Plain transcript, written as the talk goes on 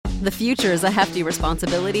The future is a hefty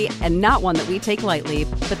responsibility and not one that we take lightly,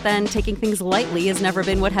 but then taking things lightly has never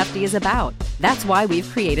been what Hefty is about. That's why we've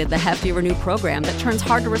created the Hefty Renew program that turns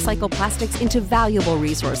hard-to-recycle plastics into valuable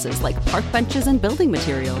resources like park benches and building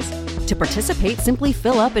materials. To participate, simply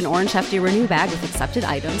fill up an orange Hefty Renew bag with accepted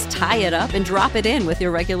items, tie it up, and drop it in with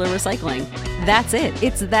your regular recycling. That's it.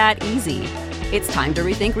 It's that easy. It's time to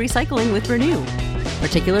rethink recycling with Renew.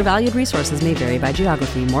 Particular valued resources may vary by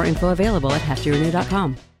geography. More info available at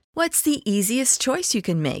heftyrenew.com. What's the easiest choice you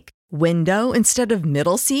can make? Window instead of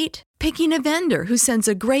middle seat? Picking a vendor who sends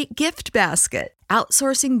a great gift basket?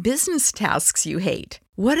 Outsourcing business tasks you hate?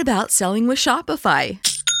 What about selling with Shopify?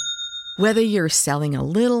 Whether you're selling a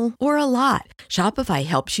little or a lot, Shopify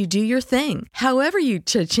helps you do your thing, however you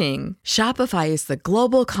cha-ching. Shopify is the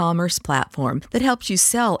global commerce platform that helps you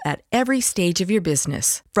sell at every stage of your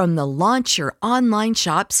business. From the launch your online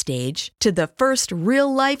shop stage to the first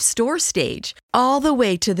real-life store stage, all the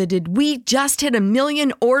way to the did we just hit 1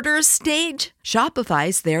 million orders stage.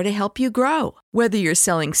 Shopify's there to help you grow. Whether you're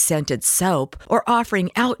selling scented soap or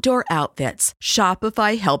offering outdoor outfits,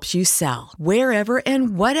 Shopify helps you sell. Wherever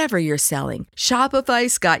and whatever you're selling,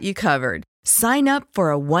 Shopify's got you covered. Sign up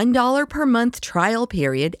for a $1 per month trial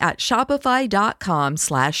period at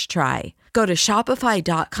shopify.com/try. Go to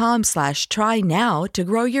shopify.com/try now to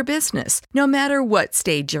grow your business, no matter what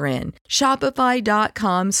stage you're in.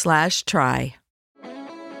 Shopify.com/try.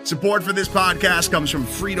 Support for this podcast comes from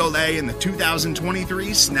Frito-Lay and the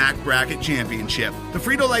 2023 Snack Bracket Championship. The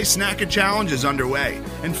Frito-Lay Snack It Challenge is underway,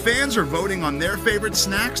 and fans are voting on their favorite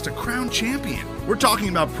snacks to crown champion. We're talking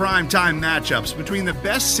about prime-time matchups between the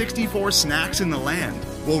best 64 snacks in the land.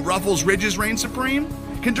 Will Ruffles Ridges reign supreme?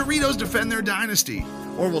 Can Doritos defend their dynasty?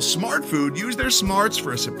 Or will Smart Food use their smarts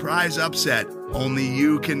for a surprise upset? Only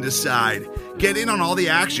you can decide. Get in on all the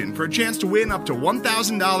action for a chance to win up to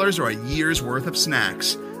 $1,000 or a year's worth of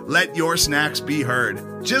snacks. Let your snacks be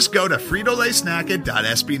heard. Just go to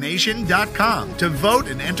fritolaysnacket.sbnation.com to vote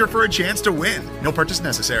and enter for a chance to win. No purchase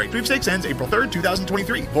necessary. Sweepstakes ends April 3rd,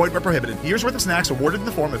 2023. Void where prohibited. Year's worth of snacks awarded in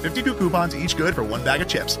the form of 52 coupons, each good for 1 bag of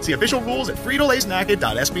chips. See official rules at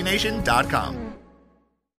fritolaysnacket.sbnation.com.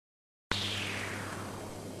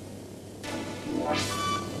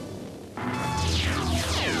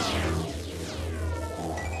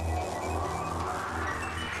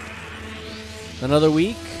 Another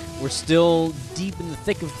week. We're still deep in the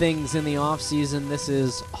thick of things in the off-season. This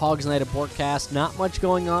is Hogs Night at Porkcast. Not much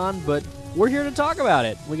going on, but we're here to talk about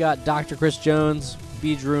it. We got Dr. Chris Jones,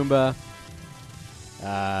 Beej Roomba,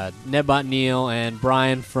 Nebot Neal, and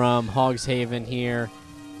Brian from Hogs Haven here.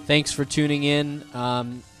 Thanks for tuning in.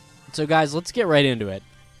 So, guys, let's get right into it.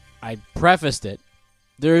 I prefaced it.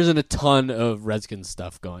 There isn't a ton of Redskins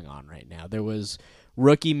stuff going on right now. There was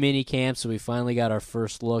rookie mini camp, so we finally got our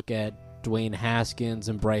first look at Dwayne Haskins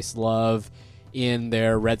and Bryce Love in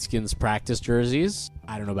their Redskins practice jerseys.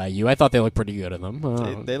 I don't know about you. I thought they looked pretty good in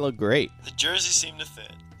them. They look great. The jerseys seem to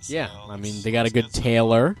fit. So yeah, I mean, they got a good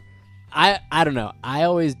tailor. I don't know. I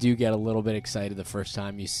always do get a little bit excited the first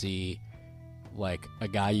time you see, like, a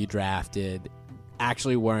guy you drafted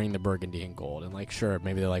actually wearing the burgundy and gold. And, like, sure,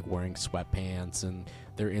 maybe they're, like, wearing sweatpants and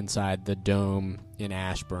they're inside the dome in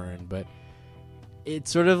Ashburn, but it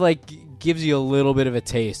sort of, like, gives you a little bit of a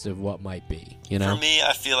taste of what might be, you know? For me,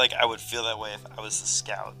 I feel like I would feel that way if I was the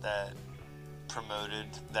scout that promoted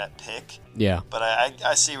that pick. Yeah. But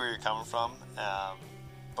I see where you're coming from.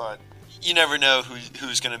 But you never know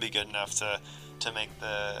who's going to be good enough to make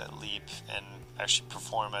the leap and actually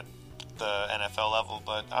perform at the NFL level.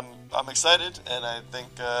 But I'm excited, and I think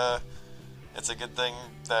it's a good thing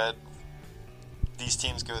that these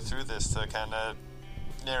teams go through this to kind of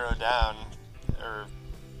narrow down, or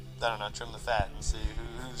I don't know, trim the fat and see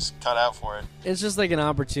who's cut out for it. It's just like an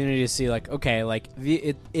opportunity to see, like, okay, like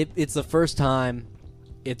it's the first time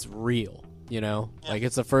it's real, you know? Yeah. Like,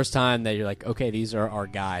 it's the first time that you're like, okay, these are our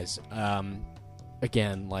guys.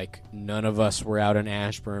 Again, like, none of us were out in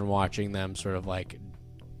Ashburn watching them sort of, like,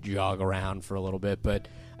 jog around for a little bit, but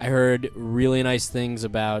I heard really nice things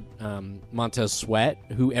about Montez Sweat,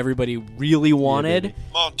 who everybody really wanted.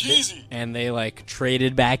 Montez! And they, like,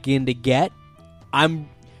 traded back in to get.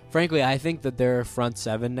 Frankly, I think that their front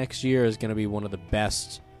seven next year is going to be one of the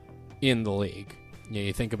best in the league. You know,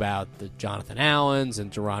 you think about the Jonathan Allens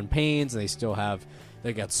and Deron Paynes, and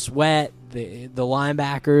they got Sweat, the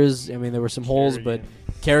linebackers. I mean, there were some holes, but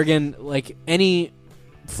Kerrigan, like, any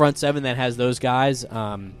front seven that has those guys,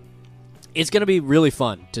 it's going to be really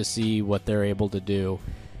fun to see what they're able to do.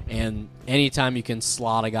 And anytime you can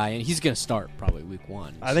slot a guy in, he's going to start probably week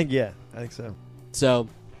 1. I think so. So,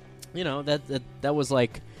 you know, that was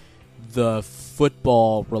like the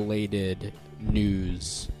football-related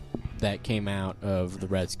news that came out of the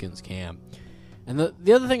Redskins camp. And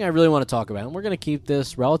the other thing I really want to talk about, and we're going to keep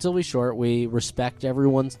this relatively short, we respect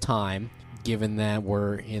everyone's time, given that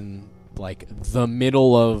we're in like the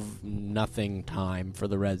middle of nothing time for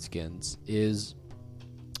the Redskins, is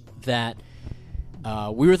that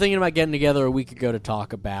we were thinking about getting together a week ago to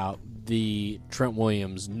talk about the Trent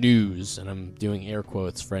Williams news, and I'm doing air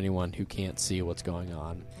quotes for anyone who can't see what's going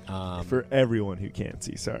on. For everyone who can't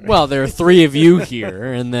see, sorry. Well, there are three of you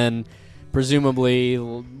here, and then presumably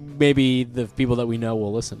maybe the people that we know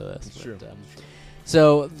will listen to this. Sure.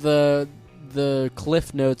 So the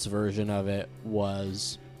Cliff Notes version of it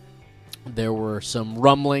was there were some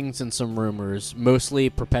rumblings and some rumors, mostly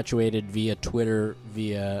perpetuated via Twitter,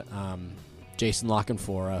 via Jason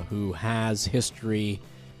Lockenfora, who has history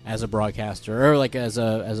as a broadcaster or like as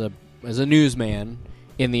a newsman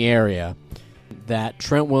in the area, that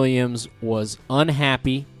Trent Williams was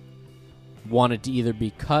unhappy, wanted to either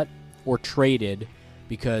be cut or traded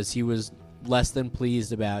because he was less than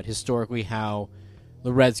pleased about historically how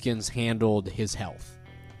the Redskins handled his health.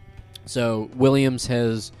 So Williams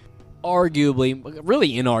has arguably,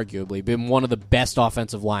 really inarguably, been one of the best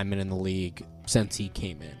offensive linemen in the league since he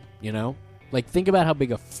came in, you know? Like, think about how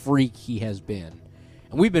big a freak he has been.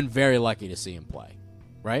 And we've been very lucky to see him play,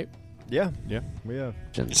 right? Yeah, we have.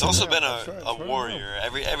 He's also been a warrior.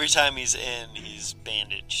 Every time he's in, he's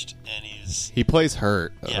bandaged, and he plays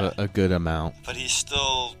hurt Yeah. a good amount. But he's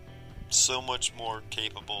still so much more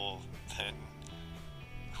capable than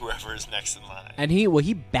whoever is next in line. And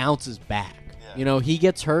he bounces back. Yeah. You know, he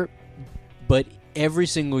gets hurt, but every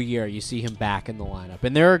single year you see him back in the lineup.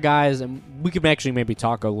 And there are guys, and we could actually maybe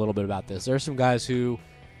talk a little bit about this. There are some guys who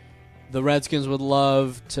the Redskins would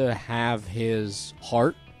love to have his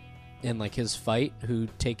heart and like his fight, who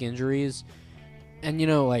take injuries. And you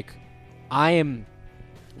know, like, I'm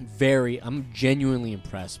genuinely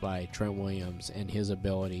impressed by Trent Williams and his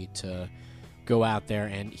ability to go out there,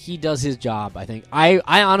 and he does his job. I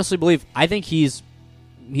honestly believe he's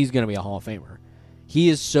going to be a Hall of Famer. He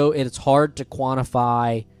is so, it's hard to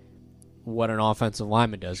quantify what an offensive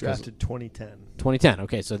lineman does. Drafted 2010. 2010.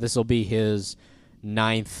 Okay, so this will be his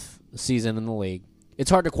 9th season in the league. It's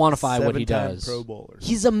hard to quantify what he does. Pro Bowler.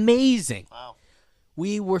 He's amazing. Wow.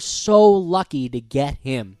 We were so lucky to get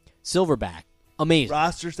him. Silverback. Amazing.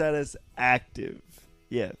 Roster status active.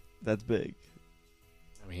 Yeah, that's big.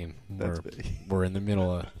 I mean, That's big. we're in the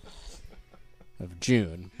middle of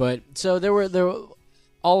June. But so there were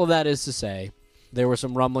all of that is to say, there were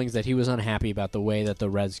some rumblings that he was unhappy about the way that the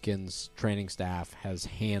Redskins training staff has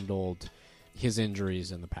handled his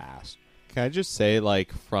injuries in the past. Can I just say,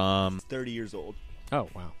 like, from 30 years old. Oh,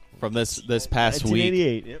 wow. From this past week,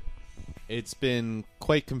 1988, yep. it's been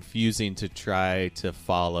quite confusing to try to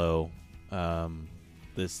follow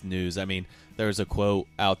this news. I mean, there's a quote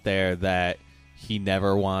out there that he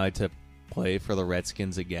never wanted to play for the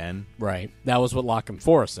Redskins again. Right. That was what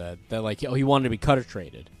Lockenfora said. That, like, he wanted to be cut or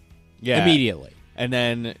traded. Yeah. Immediately. And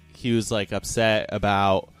then he was, like, upset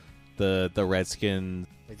about the Redskins,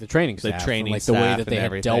 Like the training staff. And, like, the way staff that they and had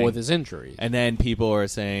everything. dealt with his injuries. And then people are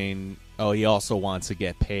saying, oh, he also wants to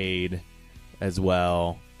get paid as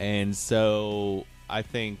well. And so I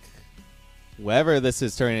think whatever this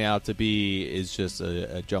is turning out to be is just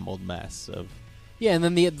a jumbled mess of. Yeah, and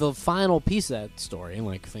then the final piece of that story, and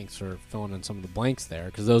like, thanks for filling in some of the blanks there,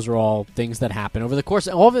 because those are all things that happen over the course.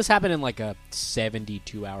 All of this happened in like a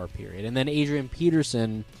 72-hour period, and then Adrian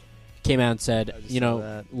Peterson came out and said,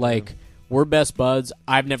 we're best buds.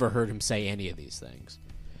 I've never heard him say any of these things.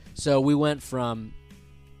 So we went from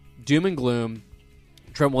doom and gloom,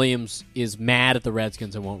 Trent Williams is mad at the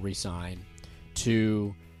Redskins and won't re-sign,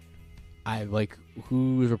 to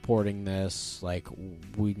who's reporting this? Like,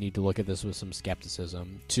 we need to look at this with some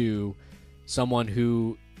skepticism. To someone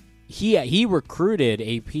who he recruited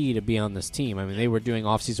AP to be on this team. I mean, they were doing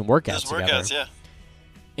off-season workouts together. Yeah.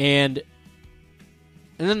 And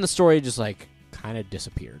then the story just like kind of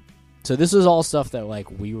disappeared. So this is all stuff that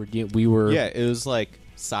like we were Yeah, it was like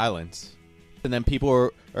silence. And then people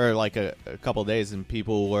were, or like a couple days, and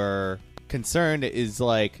people were concerned, is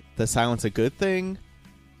like the silence a good thing?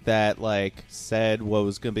 That like said what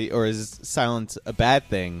was going to be, or is silence a bad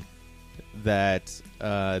thing that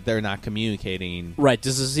they're not communicating? Right.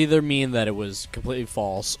 Does this either mean that it was completely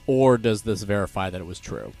false, or does this verify that it was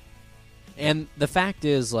true? And the fact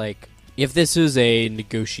is, like, if this is a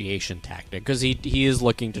negotiation tactic, because he is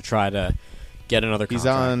looking to try to get another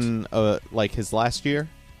contract. He's on like his last year.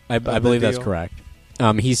 I believe that's correct.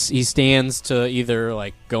 He stands to either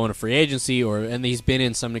like go into free agency, and he's been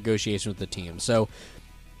in some negotiation with the team. So,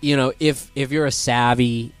 you know, if you're a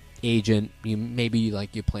savvy agent,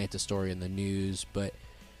 you plant a story in the news, but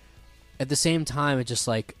at the same time, it's just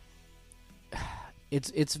like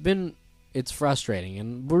it's frustrating.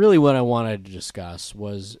 And really, what I wanted to discuss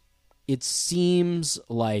was it seems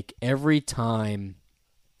like every time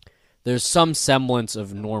there's some semblance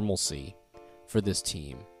of normalcy for this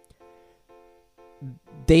team,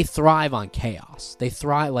 they thrive on chaos. They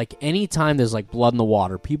thrive, like, anytime there's, like, blood in the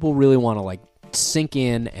water, people really want to, like, sink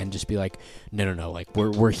in and just be like, no, like,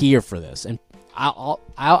 we're here for this. And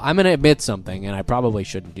I'm going to admit something, and I probably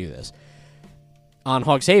shouldn't do this. On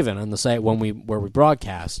Hogs Haven, on the site where we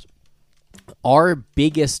broadcast, our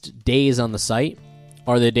biggest days on the site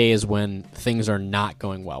are the days when things are not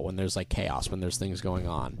going well, when there's, like, chaos, when there's things going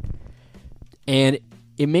on. And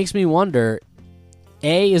it makes me wonder,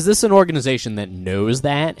 A, is this an organization that knows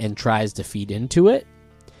that and tries to feed into it?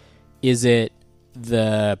 Is it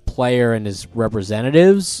the player and his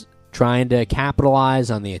representatives trying to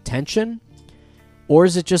capitalize on the attention? Or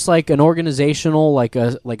is it just like an organizational, like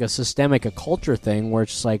a systemic, a culture thing where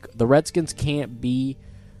it's just like the Redskins can't be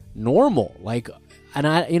normal? Like, and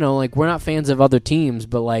I, like, we're not fans of other teams,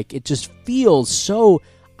 but like it just feels so.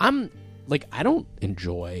 I don't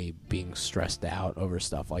enjoy being stressed out over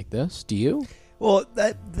stuff like this. Do you? Well,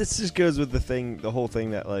 this just goes with the whole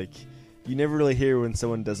thing that, like, you never really hear when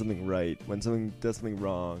someone does something right. When someone does something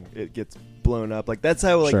wrong, it gets blown up. Like, that's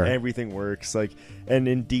how, like, Sure. everything works. Like, and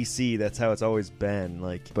in DC, that's how it's always been.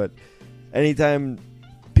 Like, but anytime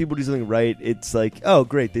people do something right, it's like, oh,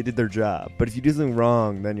 great, they did their job. But if you do something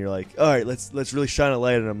wrong, then you're like, all right, let's really shine a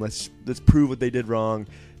light on them. Let's prove what they did wrong.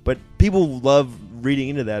 But people love reading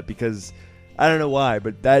into that because I don't know why,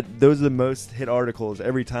 but those are the most hit articles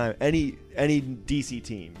every time. Any DC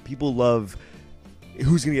team, people love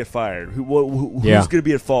who's going to get fired, who's going to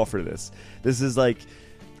be at fault for this. This is like,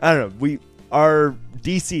 I don't know. Our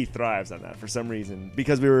DC thrives on that for some reason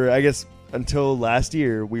because we were, I guess, until last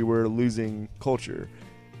year we were losing culture.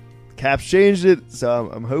 Caps changed it, so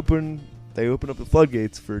I'm hoping they open up the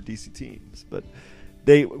floodgates for DC teams. But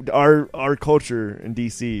our culture in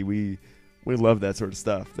DC, we love that sort of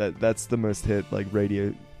stuff. That's the most hit, like,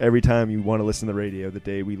 radio. Every time you want to listen to the radio, the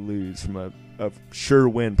day we lose from a sure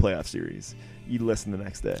win playoff series, you listen the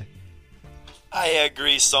next day. I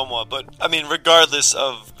agree somewhat, but I mean, regardless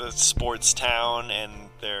of the sports town and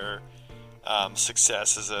their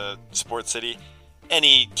success as a sports city,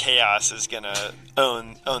 any chaos is gonna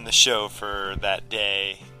own the show for that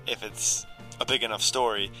day if it's a big enough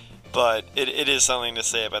story. But it is something to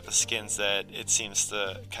say about the Skins that it seems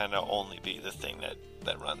to kind of only be the thing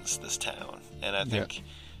that runs this town. And I think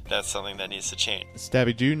that's something that needs to change.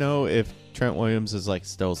 Stabby, do you know if Trent Williams is, like,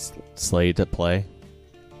 still slated to play?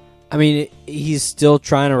 I mean, he's still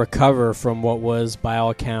trying to recover from what was, by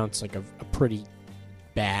all accounts, like a pretty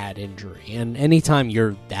bad injury. And anytime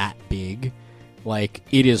you're that big, like,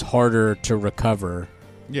 it is harder to recover.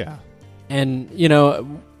 Yeah. And,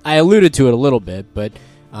 I alluded to it a little bit, but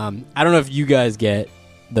I don't know if you guys get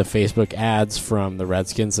the Facebook ads from the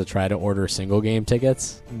Redskins that try to order single game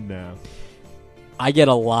tickets. No. I get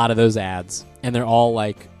a lot of those ads, and they're all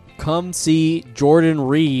like, come see Jordan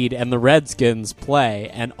Reed and the Redskins play.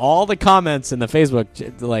 And all the comments in the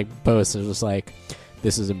Facebook, like, posts are just like,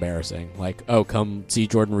 this is embarrassing. Like, oh, come see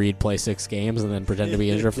Jordan Reed play 6 games and then pretend to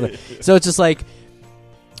be injured. So it's just like,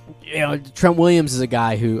 Trent Williams is a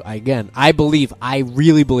guy who, again, I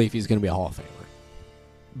really believe he's going to be a Hall of Famer.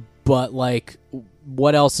 But, like,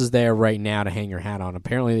 what else is there right now to hang your hat on?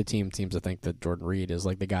 Apparently the team seems to think that Jordan Reed is,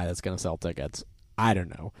 like, the guy that's going to sell tickets. I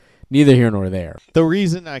don't know. Neither here nor there. The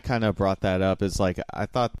reason I kind of brought that up is, like, I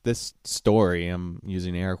thought this story, I'm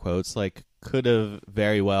using air quotes, like, could have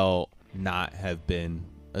very well not have been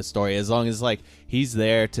a story. As long as, like, he's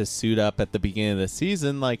there to suit up at the beginning of the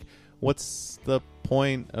season, like, what's the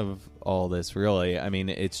point of all this, really? I mean,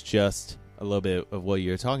 it's just a little bit of what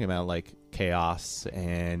you're talking about, like, chaos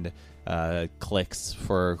and clicks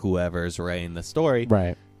for whoever's writing the story.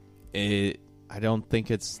 Right. I don't think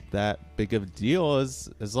it's that big of a deal as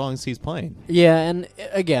long as he's playing. Yeah, and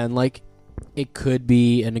again, like, it could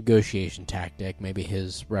be a negotiation tactic. Maybe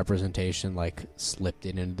his representation, like, slipped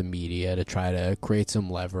it into the media to try to create some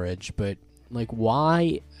leverage. But, like,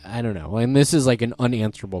 why? I don't know. And this is, like, an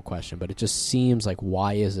unanswerable question, but it just seems like,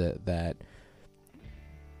 why is it that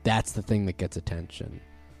that's the thing that gets attention?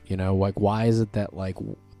 Like, why is it that, like,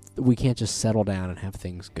 we can't just settle down and have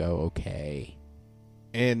things go okay?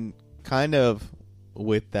 And kind of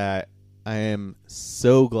with that, I am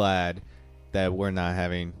so glad that we're not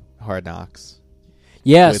having Hard Knocks.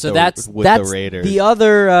 Yeah, so that's the Raiders. The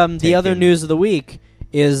other news of the week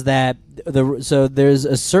is that there's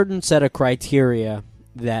a certain set of criteria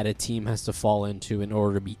that a team has to fall into in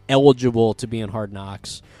order to be eligible to be in Hard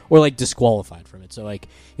Knocks or like disqualified from it. So like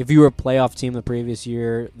if you were a playoff team the previous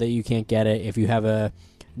year, that you can't get it. If you have a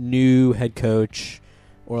new head coach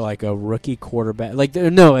or like a rookie quarterback, like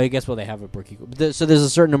no, I guess they have a rookie. So there's a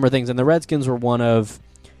certain number of things, and the Redskins were one of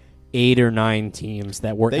 8 or 9 teams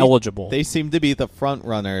that were eligible. They seem to be the front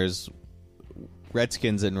runners.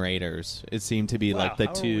 Redskins and Raiders. It seemed to be like the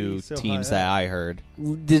two teams that I heard.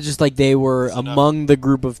 They're just like they were among the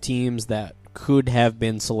group of teams that could have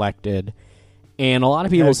been selected, and a lot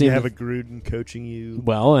of people seem to have a Gruden coaching you.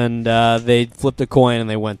 Well, and they flipped a coin and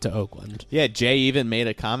they went to Oakland. Yeah, Jay even made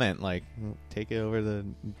a comment like, "Take it over the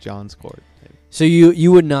John's court." So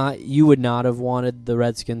you would not have wanted the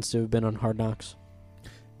Redskins to have been on Hard Knocks?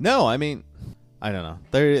 No, I mean, I don't know.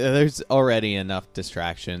 There's already enough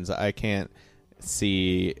distractions. I can't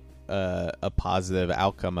see a positive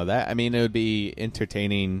outcome of that. I mean, it would be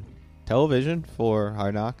entertaining television for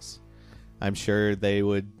Hard Knocks. I'm sure they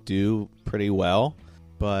would do pretty well,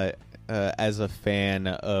 but as a fan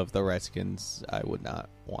of the Redskins, I would not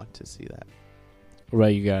want to see that. What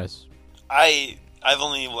about you guys? I've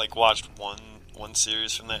only watched one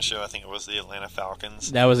series from that show. I think it was the Atlanta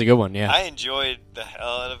Falcons. That was a good one, yeah. I enjoyed the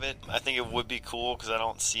hell out of it. I think it would be cool because I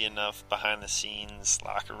don't see enough behind the scenes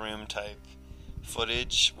locker room type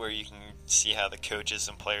footage where you can see how the coaches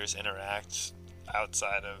and players interact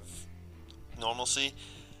outside of normalcy.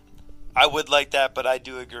 I would like that, but I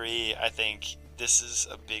do agree. I think this is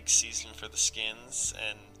a big season for the Skins,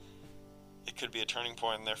 and it could be a turning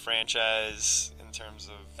point in their franchise in terms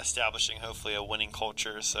of establishing hopefully a winning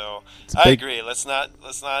culture. So I agree. Let's not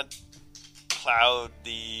cloud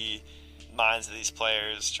the minds of these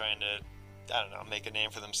players trying to, I don't know, make a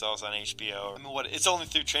name for themselves on HBO. I mean, it's only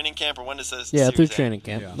through training camp, or when does this? Yeah, through end? training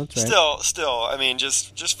camp. Yeah. That's right. Still, I mean,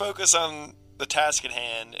 just focus on the task at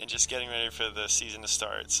hand and just getting ready for the season to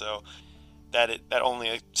start. So that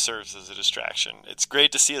only serves as a distraction. It's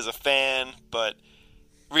great to see as a fan, but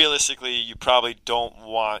realistically, you probably don't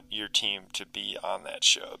want your team to be on that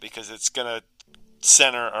show because it's gonna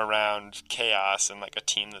center around chaos and like a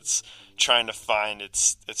team that's trying to find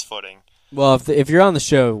its footing. Well, if you're on the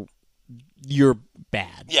show, you're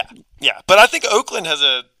bad. Yeah. But I think Oakland has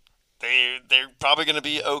they're probably going to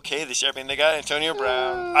be okay this year. I mean, they got Antonio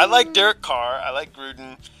Brown. I like Derek Carr. I like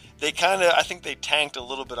Gruden. I think they tanked a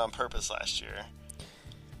little bit on purpose last year.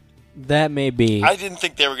 That may be. I didn't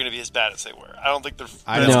think they were going to be as bad as they were. I don't think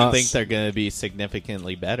I don't think they're going to be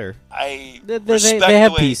significantly better. They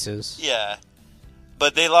have pieces. Yeah.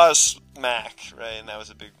 But they lost Mac, right? And that was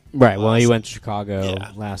a big Right. loss. Well, he went to Chicago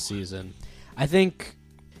last season. I think,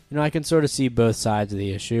 I can sort of see both sides of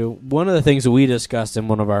the issue. One of the things that we discussed in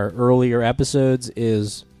one of our earlier episodes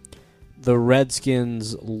is the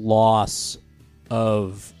Redskins' loss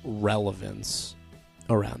of relevance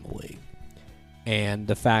around the league. And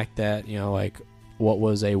the fact that, what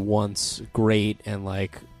was a once great and,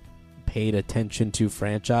 paid attention to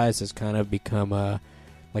franchise has kind of become an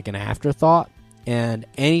afterthought. And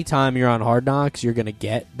anytime you're on Hard Knocks, you're going to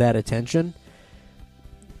get that attention.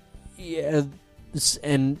 Yeah.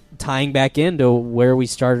 And tying back into where we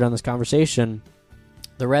started on this conversation,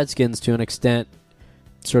 the Redskins, to an extent,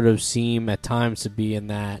 sort of seem at times to be in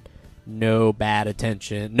that no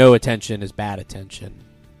attention is bad attention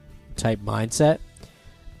type mindset.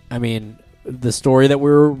 I mean, the story that we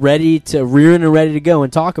were ready to go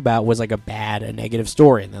and talk about was a negative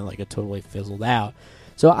story, and then it totally fizzled out.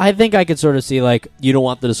 So I think I could sort of see you don't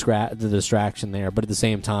want the distraction there, but at the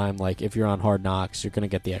same time, if you're on Hard Knocks, you're going to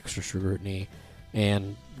get the extra scrutiny.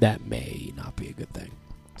 And that may not be a good thing.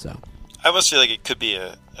 So I almost feel like it could be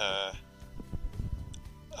a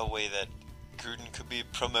way that Gruden could be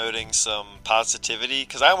promoting some positivity,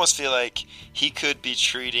 because I almost feel like he could be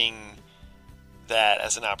treating that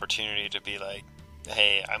as an opportunity to be like,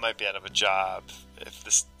 hey, I might be out of a job if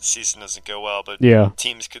this season doesn't go well, but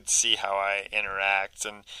teams could see how I interact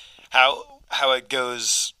and how it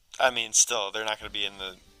goes. I mean, still, they're not going to be in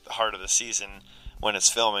the heart of the season when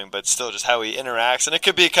it's filming, but still just how he interacts. And it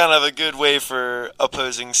could be kind of a good way for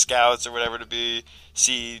opposing scouts or whatever to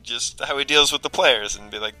see just how he deals with the players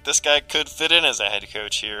and be like, this guy could fit in as a head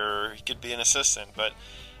coach here, or he could be an assistant. But,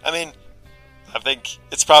 I mean, I think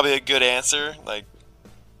it's probably a good answer.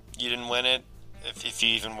 You didn't win it if you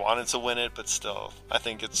even wanted to win it, but still, I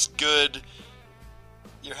think it's good.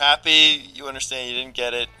 You're happy, you understand you didn't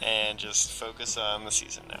get it, and just focus on the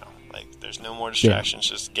season now. There's no more distractions.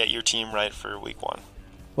 Yeah. Just get your team right for week 1.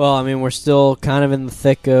 Well, I mean, we're still kind of in the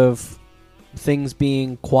thick of things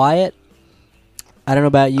being quiet. I don't know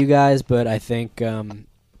about you guys, but I think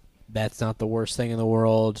that's not the worst thing in the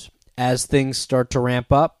world. As things start to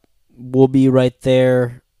ramp up, we'll be right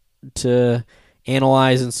there to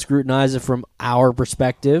analyze and scrutinize it from our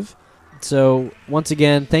perspective. So, once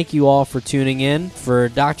again, thank you all for tuning in. For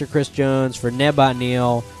Dr. Chris Jones, for Neb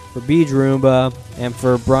Otneil, for Beej Roomba, and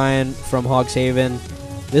for Brian from Hogs Haven,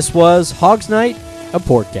 this was Hogs Night, a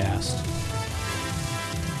Porkcast.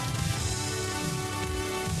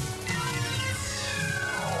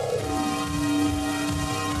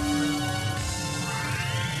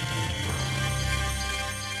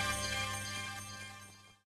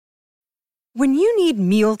 When you need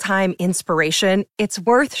mealtime inspiration, it's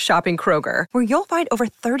worth shopping Kroger, where you'll find over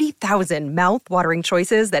 30,000 mouth-watering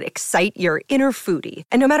choices that excite your inner foodie.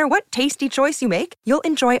 And no matter what tasty choice you make, you'll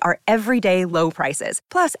enjoy our everyday low prices,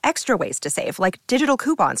 plus extra ways to save, like digital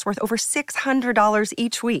coupons worth over $600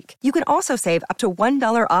 each week. You can also save up to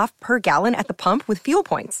 $1 off per gallon at the pump with fuel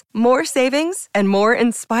points. More savings and more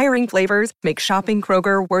inspiring flavors make shopping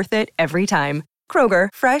Kroger worth it every time. Kroger,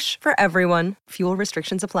 fresh for everyone. Fuel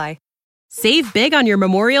restrictions apply. Save big on your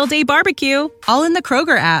Memorial Day barbecue, all in the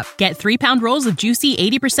Kroger app. Get 3-pound rolls of juicy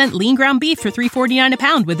 80% lean ground beef for $3.49 a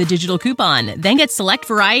pound with a digital coupon. Then get select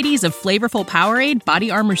varieties of flavorful Powerade,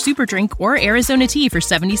 Body Armor Super Drink, or Arizona tea for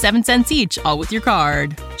 77 cents each, all with your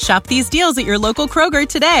card. Shop these deals at your local Kroger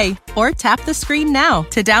today, or tap the screen now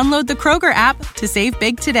to download the Kroger app to save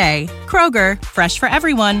big today. Kroger, fresh for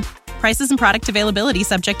everyone. Prices and product availability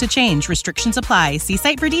subject to change. Restrictions apply. See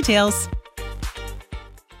site for details.